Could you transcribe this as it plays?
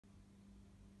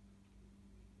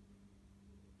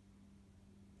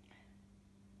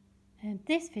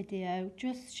This video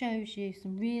just shows you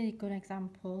some really good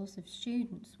examples of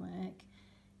students' work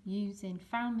using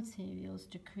found materials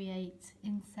to create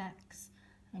insects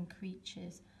and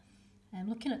creatures.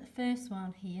 Looking at the first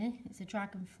one here, it's a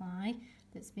dragonfly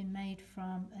that's been made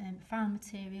from found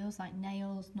materials like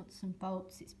nails, nuts and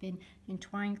bolts. It's been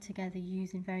entwined together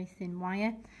using very thin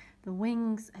wire. The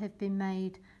wings have been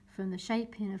made from the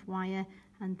shaping of wire,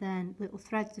 and then little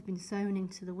threads have been sewn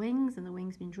into the wings, and the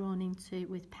wings been drawn into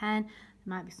with pen.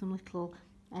 There might be some little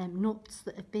nuts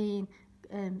that have been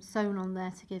sewn on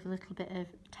there to give a little bit of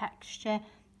texture, a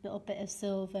little bit of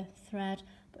silver thread,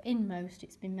 but in most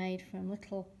it's been made from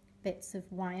little bits of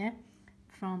wire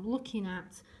from looking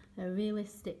at a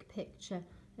realistic picture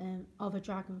of a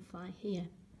dragonfly here.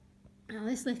 Now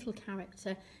this little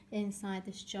character inside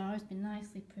this jar has been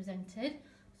nicely presented,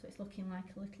 so it's looking like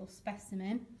a little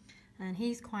specimen, and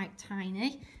he's quite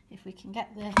tiny. If we can get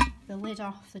the lid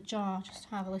off the jar, just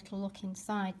have a little look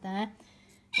inside there,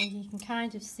 and you can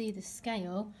kind of see the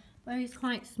scale where he's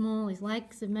quite small. His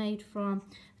legs are made from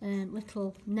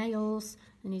little nails,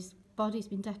 and his body's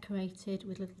been decorated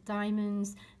with little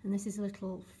diamonds, and this is a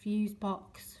little fuse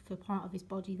box for part of his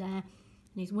body there, and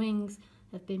his wings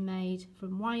have been made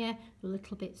from wire with a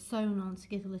little bit sewn on to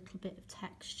give a little bit of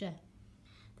texture.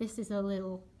 This is a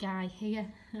little guy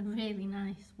here, a really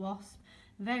nice wasp,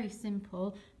 very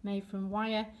simple, made from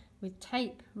wire with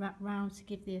tape wrapped round to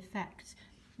give the effect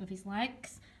of his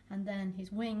legs, and then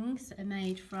his wings are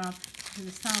made from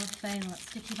the cellophane, like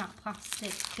sticky back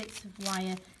plastic, bits of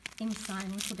wire inside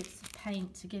and little bits of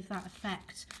paint to give that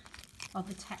effect of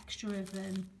the texture of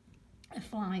a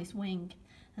fly's wing.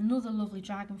 Another lovely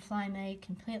dragonfly made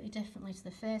completely differently to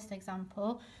the first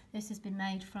example. This has been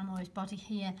made from, or his body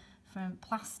here, from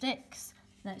plastics,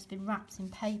 then it's been wrapped in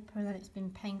paper, and then it's been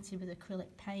painted with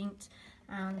acrylic paint,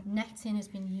 and netting has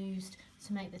been used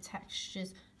to make the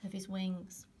textures of his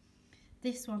wings.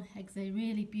 This one is a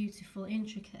really beautiful,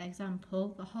 intricate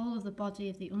example. The whole of the body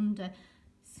of the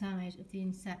underside of the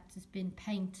insect has been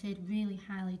painted, really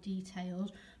highly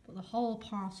detailed, but the whole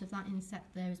part of that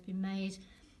insect there has been made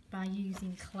by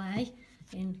using clay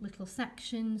in little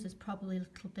sections. There's probably a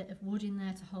little bit of wood in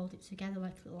there to hold it together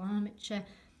like a little armature,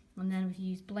 and then we've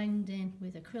used blending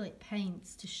with acrylic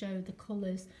paints to show the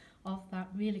colours of that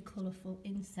really colourful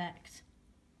insect.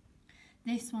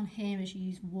 This one here has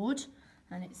used wood,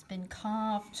 and it's been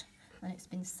carved and it's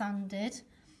been sanded,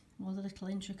 all the little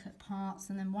intricate parts,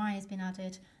 and then wire has been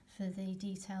added for the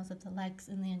details of the legs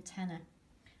and the antenna.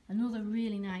 Another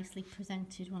really nicely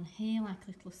presented one here, like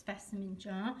a little specimen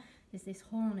jar, is this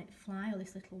hornet fly, or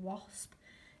this little wasp.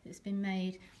 It's been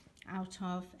made out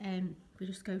of, we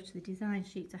just go to the design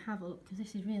sheet to have a look, because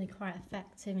this is really quite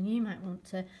effective, and you might want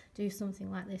to do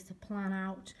something like this to plan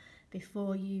out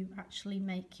before you actually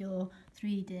make your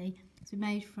 3D. It's been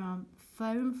made from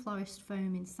foam, florist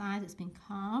foam inside, that's been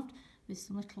carved with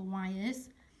some little wires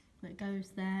that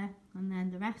goes there, and then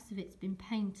the rest of it's been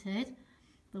painted.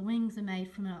 The wings are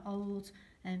made from an old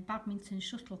badminton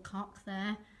shuttlecock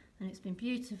there, and it's been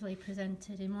beautifully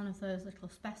presented in one of those little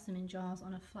specimen jars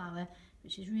on a flower,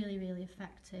 which is really, really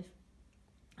effective.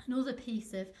 Another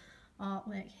piece of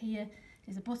artwork here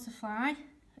is a butterfly,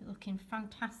 looking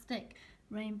fantastic,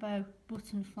 rainbow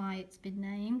buttonfly it's been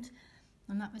named,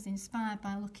 and that was inspired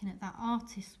by looking at that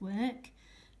artist's work,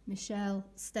 Michelle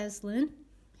Steslin,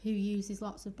 who uses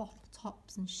lots of bottle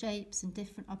tops and shapes and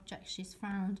different objects she's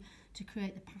found to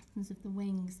create the patterns of the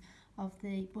wings of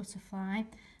the butterfly.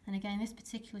 And again, this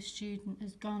particular student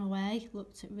has gone away,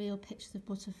 looked at real pictures of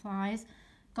butterflies,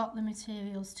 got the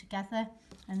materials together,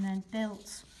 and then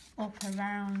built up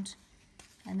around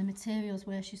and the materials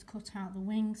where she's cut out the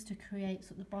wings to create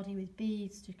sort of the body with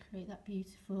beads to create that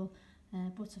beautiful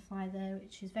butterfly there,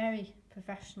 which is very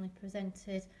professionally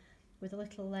presented with a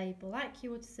little label like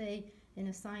you would see in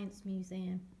a science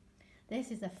museum.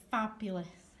 This is a fabulous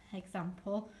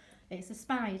example. It's a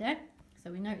spider,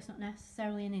 so we know it's not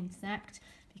necessarily an insect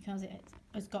because it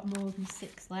has got more than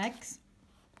 6 legs.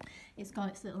 It's got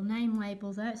its little name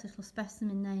label there, it's a little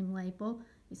specimen name label.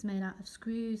 It's made out of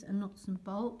screws and nuts and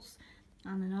bolts,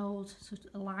 and an old sort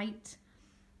of light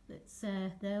that's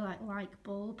there, like light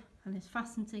bulb, and it's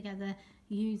fastened together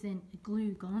using a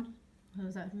glue gun. So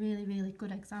that's a really, really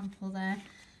good example there.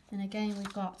 And again,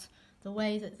 we've got the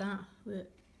way that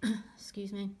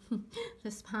excuse me, the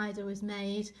spider was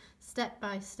made step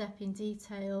by step in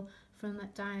detail from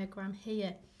that diagram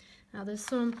here. Now there's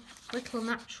some little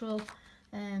natural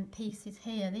pieces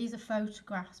here. These are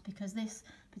photographs because this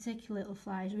particular little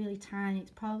fly is really tiny.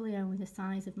 It's probably only the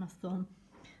size of my thumb,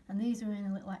 and these are in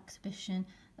a little exhibition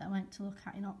that I went to look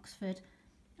at in Oxford,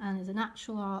 and there's an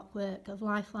actual artwork of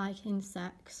lifelike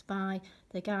insects by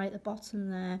the guy at the bottom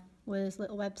there, with his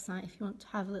little website if you want to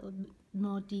have a little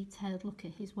more detailed look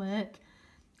at his work.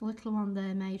 A little one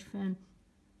there made from,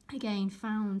 again,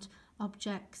 found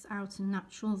objects out and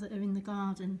natural that are in the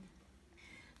garden.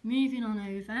 Moving on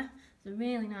over, there's a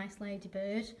really nice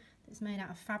ladybird that's made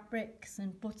out of fabrics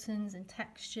and buttons and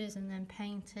textures and then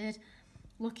painted.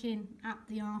 Looking at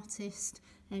the artist,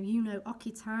 Yuno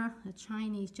Okita, a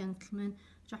Japanese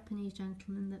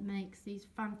gentleman that makes these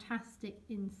fantastic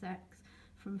insects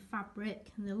from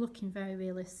fabric, and they're looking very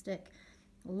realistic.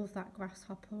 I love that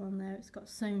grasshopper on there. It's got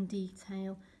sewn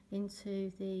detail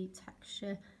into the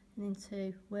texture and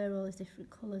into where all the different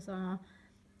colours are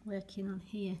working on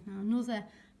here. Now another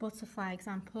butterfly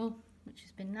example which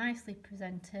has been nicely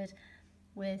presented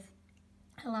with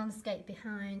a landscape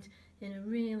behind in a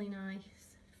really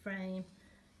nice frame.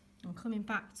 And coming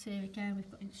back to, again, we've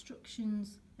got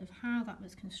instructions of how that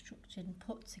was constructed and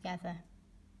put together.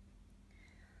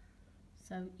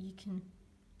 So you can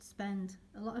spend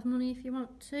a lot of money if you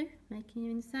want to making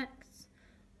your insects,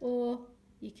 or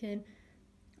you can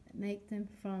make them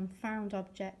from found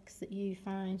objects that you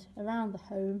find around the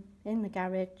home, in the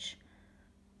garage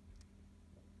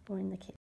or in the kitchen.